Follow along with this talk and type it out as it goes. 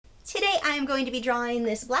Today I am going to be drawing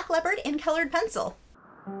this black leopard in colored pencil.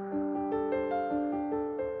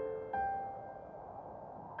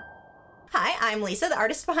 Hi, I'm Lisa, the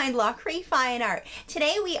artist behind Lachri Fine Art.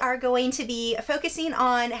 Today we are going to be focusing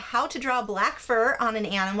on how to draw black fur on an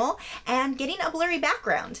animal and getting a blurry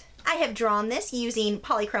background. I have drawn this using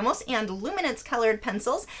Polychromos and Luminance colored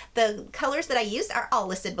pencils. The colors that I used are all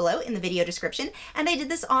listed below in the video description, and I did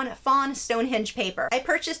this on fawn stonehenge paper. I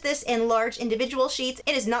purchased this in large individual sheets.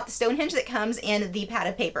 It is not the stonehenge that comes in the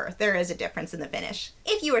padded paper. There is a difference in the finish.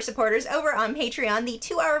 If you are supporters over on Patreon, the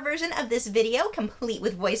 2-hour version of this video, complete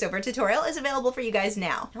with voiceover tutorial, is available for you guys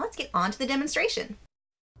now. Now let's get on to the demonstration.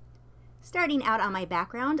 Starting out on my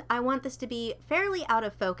background, I want this to be fairly out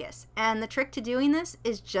of focus, and the trick to doing this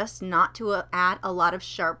is just not to add a lot of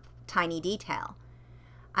sharp, tiny detail.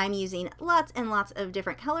 I'm using lots and lots of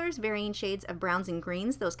different colors, varying shades of browns and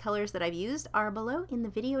greens. Those colors that I've used are below in the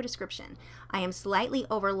video description. I am slightly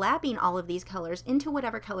overlapping all of these colors into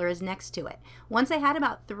whatever color is next to it. Once I had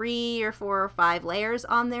about 3 or 4 or 5 layers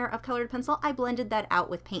on there of colored pencil, I blended that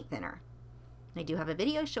out with paint thinner. I do have a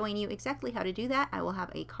video showing you exactly how to do that. I will have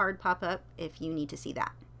a card pop up if you need to see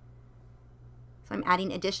that. So I'm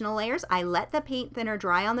adding additional layers. I let the paint thinner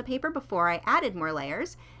dry on the paper before I added more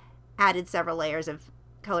layers, added several layers of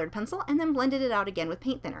colored pencil, and then blended it out again with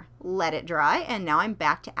paint thinner. Let it dry, and now I'm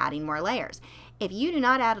back to adding more layers. If you do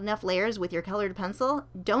not add enough layers with your colored pencil,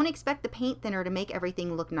 don't expect the paint thinner to make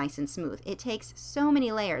everything look nice and smooth. It takes so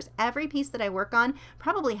many layers. Every piece that I work on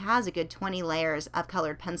probably has a good 20 layers of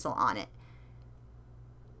colored pencil on it.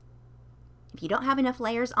 If you don't have enough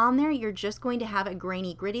layers on there, you're just going to have a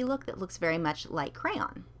grainy, gritty look that looks very much like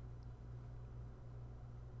crayon.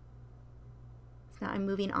 So now I'm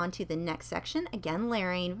moving on to the next section, again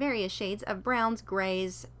layering various shades of browns,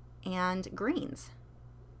 grays, and greens.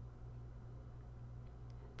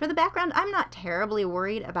 For the background, I'm not terribly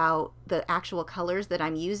worried about the actual colors that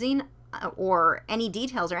I'm using or any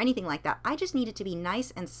details or anything like that. I just need it to be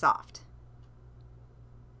nice and soft.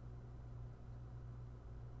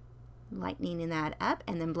 Lightening that up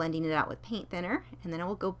and then blending it out with paint thinner, and then I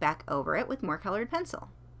will go back over it with more colored pencil.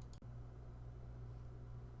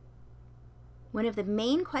 One of the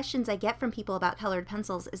main questions I get from people about colored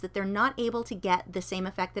pencils is that they're not able to get the same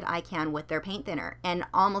effect that I can with their paint thinner, and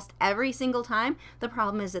almost every single time the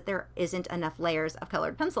problem is that there isn't enough layers of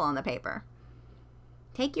colored pencil on the paper.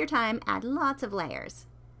 Take your time, add lots of layers.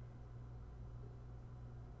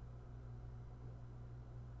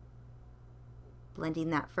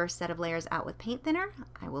 Blending that first set of layers out with paint thinner,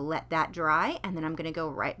 I will let that dry, and then I'm going to go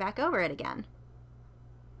right back over it again.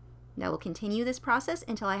 Now we'll continue this process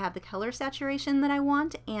until I have the color saturation that I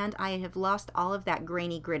want and I have lost all of that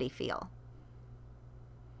grainy, gritty feel.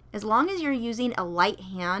 As long as you're using a light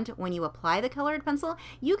hand when you apply the colored pencil,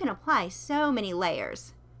 you can apply so many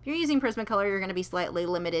layers. If you're using Prismacolor, you're going to be slightly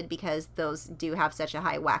limited because those do have such a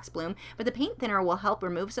high wax bloom, but the paint thinner will help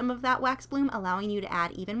remove some of that wax bloom, allowing you to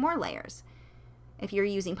add even more layers. If you're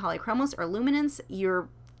using Polychromos or Luminance, you're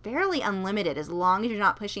fairly unlimited as long as you're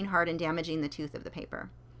not pushing hard and damaging the tooth of the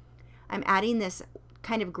paper. I'm adding this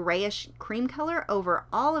kind of grayish cream color over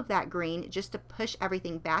all of that green just to push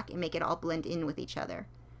everything back and make it all blend in with each other.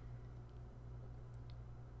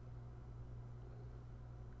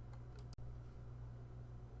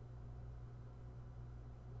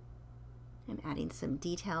 I'm adding some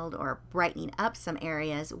detailed or brightening up some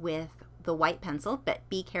areas with the white pencil, but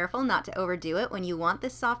be careful not to overdo it when you want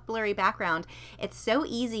this soft blurry background. It's so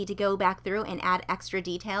easy to go back through and add extra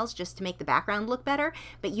details just to make the background look better,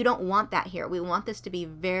 but you don't want that here. We want this to be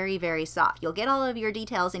very, very soft. You'll get all of your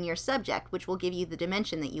details in your subject, which will give you the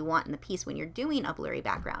dimension that you want in the piece when you're doing a blurry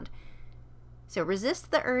background. So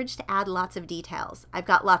resist the urge to add lots of details. I've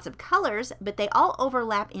got lots of colors, but they all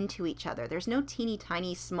overlap into each other. There's no teeny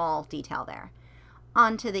tiny small detail there.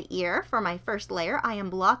 Onto the ear, for my first layer, I am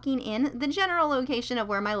blocking in the general location of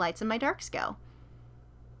where my lights and my darks go.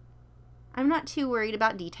 I'm not too worried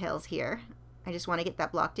about details here. I just want to get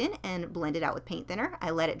that blocked in and blend it out with paint thinner. I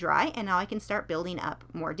let it dry, and now I can start building up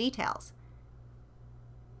more details.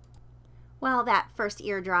 While that first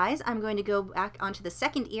ear dries, I'm going to go back onto the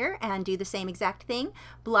second ear and do the same exact thing,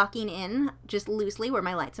 blocking in just loosely where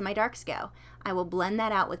my lights and my darks go. I will blend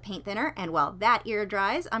that out with paint thinner, and while that ear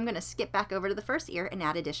dries, I'm going to skip back over to the first ear and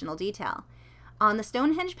add additional detail. On the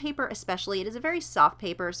stonehenge paper especially, it is a very soft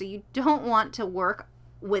paper, so you don't want to work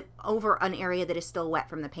over an area that is still wet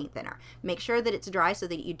from the paint thinner. Make sure that it's dry so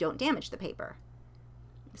that you don't damage the paper.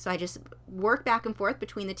 So I just work back and forth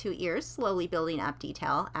between the two ears, slowly building up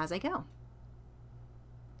detail as I go.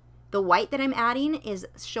 The white that I'm adding is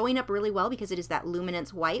showing up really well because it is that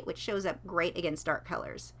luminance white, which shows up great against dark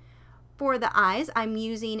colors. For the eyes, I'm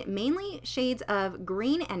using mainly shades of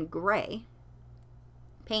green and gray.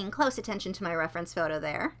 Paying close attention to my reference photo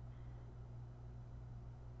there.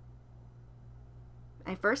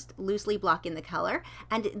 I first loosely block in the color,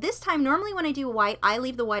 and this time normally when I do white, I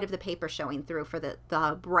leave the white of the paper showing through for the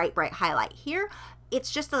bright highlight. Here it's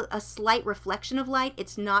just a slight reflection of light.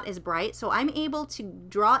 It's not as bright, so I'm able to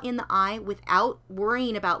draw in the eye without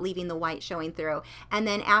worrying about leaving the white showing through. And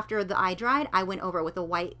then after the eye dried, I went over with a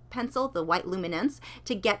white pencil, the white Luminance,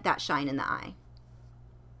 to get that shine in the eye.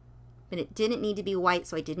 But it didn't need to be white,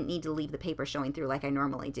 so I didn't need to leave the paper showing through like I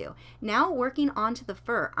normally do. Now working onto the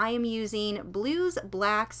fur, I am using blues,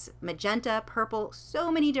 blacks, magenta, purple, so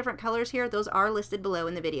many different colors here. Those are listed below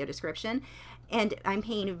in the video description. And I'm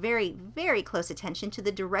paying very, very close attention to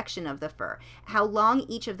the direction of the fur. How long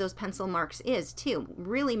each of those pencil marks is, too,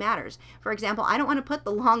 really matters. For example, I don't want to put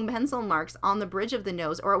the long pencil marks on the bridge of the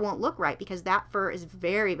nose or it won't look right because that fur is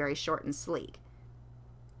very, very short and sleek.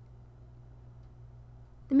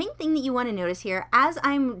 The main thing that you want to notice here, as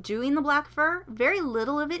I'm doing the black fur, very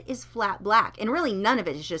little of it is flat black, and really none of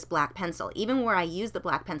it is just black pencil. Even where I use the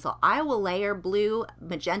black pencil, I will layer blue,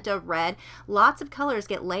 magenta, red, lots of colors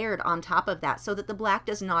get layered on top of that so that the black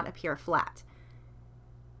does not appear flat.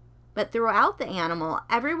 But throughout the animal,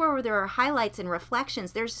 everywhere where there are highlights and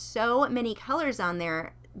reflections, there's so many colors on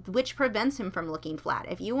there, which prevents him from looking flat.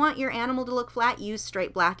 If you want your animal to look flat, use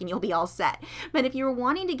straight black and you'll be all set. But if you're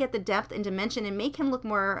wanting to get the depth and dimension and make him look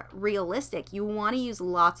more realistic, you want to use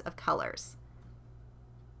lots of colors.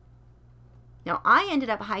 Now, I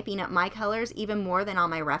ended up hyping up my colors even more than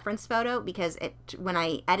on my reference photo because when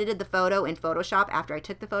I edited the photo in Photoshop after I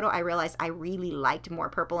took the photo, I realized I really liked more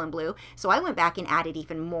purple and blue. So I went back and added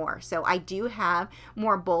even more. So I do have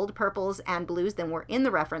more bold purples and blues than were in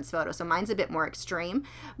the reference photo. So mine's a bit more extreme.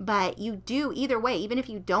 But you do, either way, even if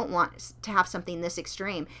you don't want to have something this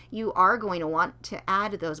extreme, you are going to want to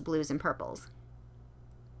add those blues and purples.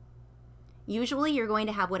 Usually you're going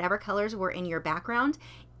to have whatever colors were in your background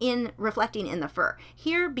reflecting in the fur.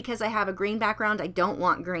 Here, because I have a green background, I don't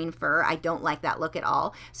want green fur. I don't like that look at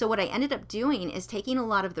all. So what I ended up doing is taking a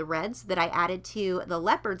lot of the reds that I added to the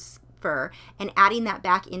leopard's fur and adding that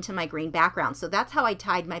back into my green background. So that's how I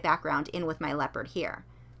tied my background in with my leopard here.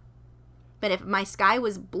 But if my sky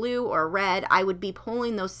was blue or red, I would be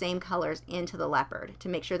pulling those same colors into the leopard to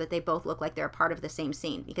make sure that they both look like they're a part of the same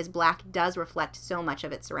scene, because black does reflect so much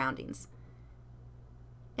of its surroundings.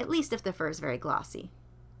 At least if the fur is very glossy.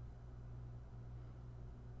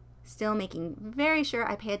 Still making very sure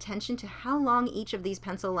I pay attention to how long each of these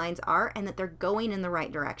pencil lines are and that they're going in the right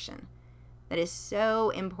direction. That is so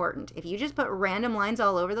important. If you just put random lines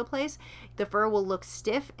all over the place, the fur will look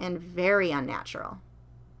stiff and very unnatural.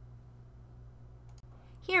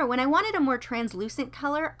 Here, when I wanted a more translucent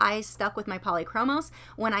color, I stuck with my Polychromos.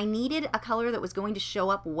 When I needed a color that was going to show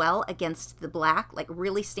up well against the black, like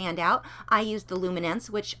really stand out, I used the Luminance,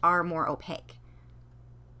 which are more opaque.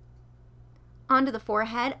 Onto the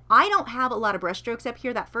forehead, I don't have a lot of brush strokes up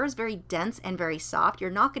here. That fur is very dense and very soft. You're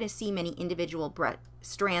not going to see many individual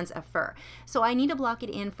strands of fur. So I need to block it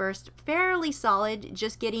in first, fairly solid,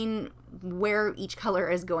 just getting where each color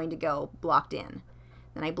is going to go blocked in.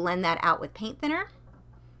 Then I blend that out with paint thinner,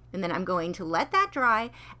 and then I'm going to let that dry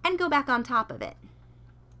and go back on top of it.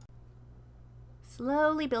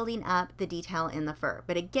 Slowly building up the detail in the fur.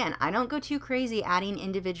 But again, I don't go too crazy adding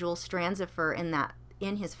individual strands of fur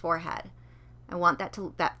in his forehead. I want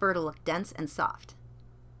that fur to look dense and soft.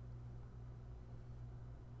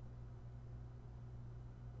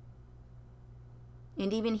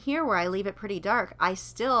 And even here where I leave it pretty dark, I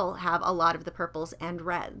still have a lot of the purples and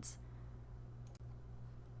reds.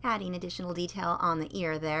 Adding additional detail on the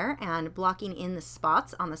ear there and blocking in the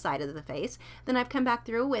spots on the side of the face. Then I've come back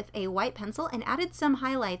through with a white pencil and added some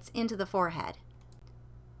highlights into the forehead.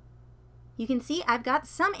 You can see I've got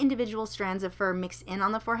some individual strands of fur mixed in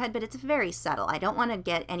on the forehead, but it's very subtle. I don't want to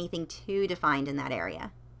get anything too defined in that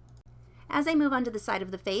area. As I move onto the side of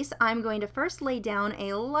the face, I'm going to first lay down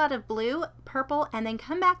a lot of blue, purple, and then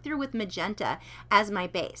come back through with magenta as my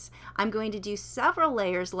base. I'm going to do several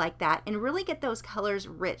layers like that and really get those colors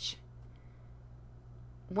rich.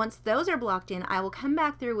 Once those are blocked in, I will come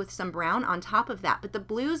back through with some brown on top of that, but the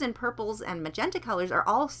blues and purples and magenta colors are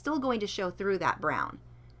all still going to show through that brown.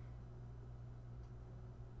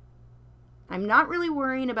 I'm not really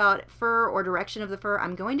worrying about fur or direction of the fur.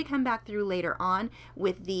 I'm going to come back through later on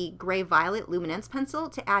with the gray violet Luminance pencil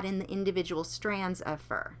to add in the individual strands of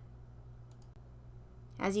fur.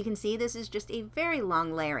 As you can see, this is just a very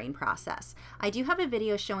long layering process. I do have a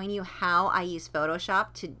video showing you how I use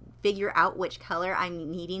Photoshop to figure out which color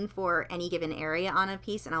I'm needing for any given area on a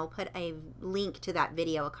piece, and I'll put a link to that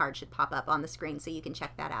video. A card should pop up on the screen so you can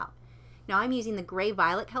check that out. Now I'm using the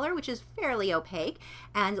gray-violet color, which is fairly opaque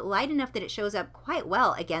and light enough that it shows up quite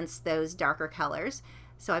well against those darker colors.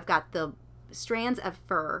 So I've got the strands of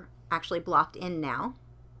fur actually blocked in now,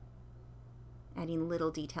 adding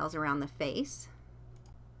little details around the face.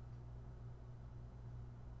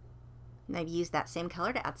 And I've used that same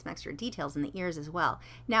color to add some extra details in the ears as well.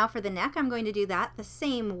 Now for the neck, I'm going to do that the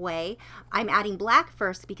same way. I'm adding black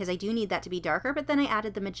first because I do need that to be darker, but then I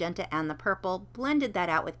added the magenta and the purple, blended that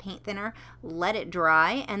out with paint thinner, let it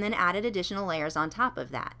dry, and then added additional layers on top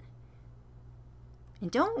of that. And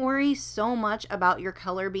don't worry so much about your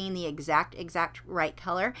color being the exact right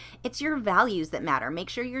color. It's your values that matter. Make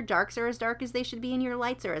sure your darks are as dark as they should be and your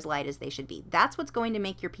lights are as light as they should be. That's what's going to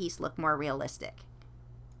make your piece look more realistic.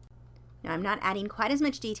 Now I'm not adding quite as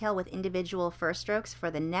much detail with individual fur strokes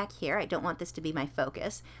for the neck here. I don't want this to be my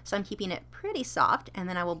focus, so I'm keeping it pretty soft, and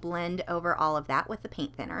then I will blend over all of that with the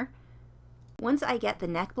paint thinner. Once I get the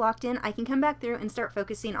neck blocked in, I can come back through and start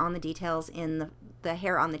focusing on the details in the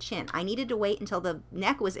hair on the chin. I needed to wait until the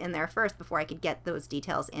neck was in there first before I could get those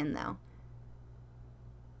details in though.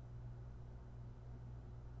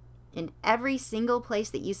 In every single place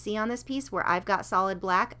that you see on this piece where I've got solid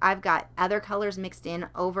black, I've got other colors mixed in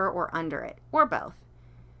over or under it, or both,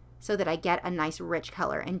 so that I get a nice rich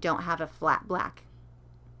color and don't have a flat black.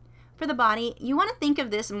 For the body, you want to think of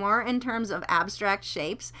this more in terms of abstract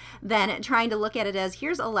shapes than trying to look at it as,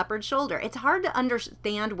 here's a leopard shoulder. It's hard to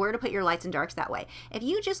understand where to put your lights and darks that way. If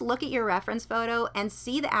you just look at your reference photo and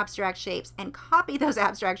see the abstract shapes and copy those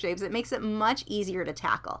abstract shapes, it makes it much easier to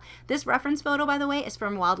tackle. This reference photo, by the way, is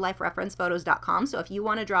from wildlifereferencephotos.com, so if you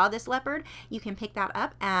want to draw this leopard, you can pick that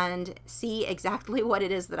up and see exactly what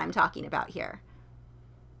it is that I'm talking about here.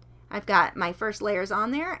 I've got my first layers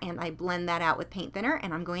on there, and I blend that out with paint thinner,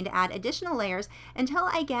 and I'm going to add additional layers until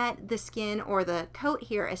I get the skin or the coat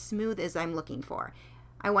here as smooth as I'm looking for.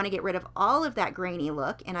 I want to get rid of all of that grainy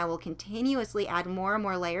look, and I will continuously add more and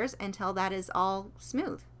more layers until that is all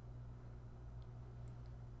smooth.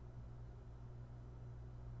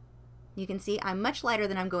 You can see I'm much lighter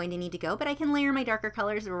than I'm going to need to go, but I can layer my darker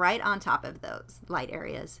colors right on top of those light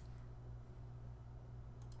areas.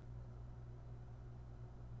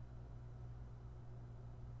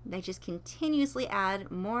 I just continuously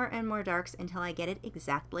add more and more darks until I get it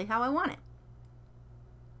exactly how I want it.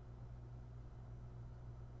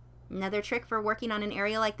 Another trick for working on an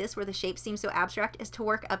area like this where the shapes seem so abstract is to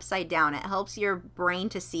work upside down. It helps your brain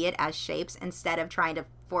to see it as shapes instead of trying to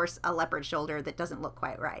force a leopard shoulder that doesn't look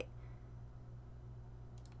quite right.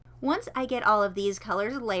 Once I get all of these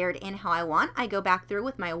colors layered in how I want, I go back through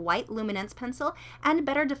with my white Luminance pencil and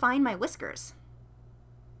better define my whiskers.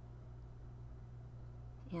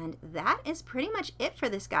 And that is pretty much it for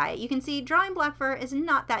this guy. You can see drawing black fur is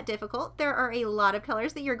not that difficult. There are a lot of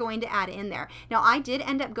colors that you're going to add in there. Now I did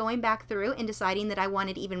end up going back through and deciding that I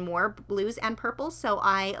wanted even more blues and purples, so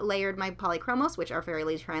I layered my Polychromos, which are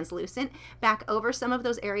fairly translucent, back over some of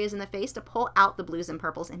those areas in the face to pull out the blues and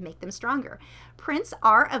purples and make them stronger. Prints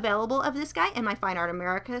are available of this guy in my Fine Art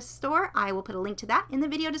America store. I will put a link to that in the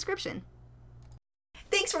video description.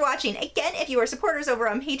 Thanks for watching. Again, if you are supporters over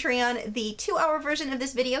on Patreon, the 2-hour version of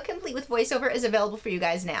this video, complete with voiceover, is available for you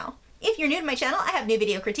guys now. If you're new to my channel, I have new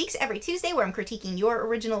video critiques every Tuesday where I'm critiquing your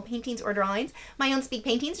original paintings or drawings, my own Speak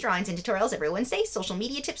Paintings, drawings, and tutorials every Wednesday, social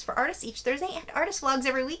media tips for artists each Thursday, and artist vlogs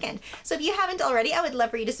every weekend. So if you haven't already, I would love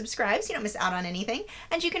for you to subscribe so you don't miss out on anything.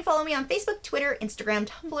 And you can follow me on Facebook, Twitter, Instagram,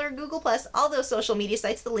 Tumblr, Google+, all those social media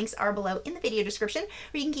sites. The links are below in the video description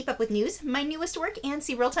where you can keep up with news, my newest work, and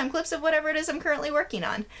see real-time clips of whatever it is I'm currently working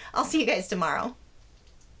on. I'll see you guys tomorrow.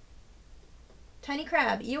 Tiny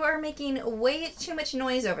crab, you are making way too much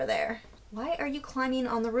noise over there. Why are you climbing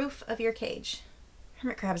on the roof of your cage?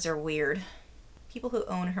 Hermit crabs are weird. People who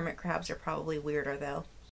own hermit crabs are probably weirder though.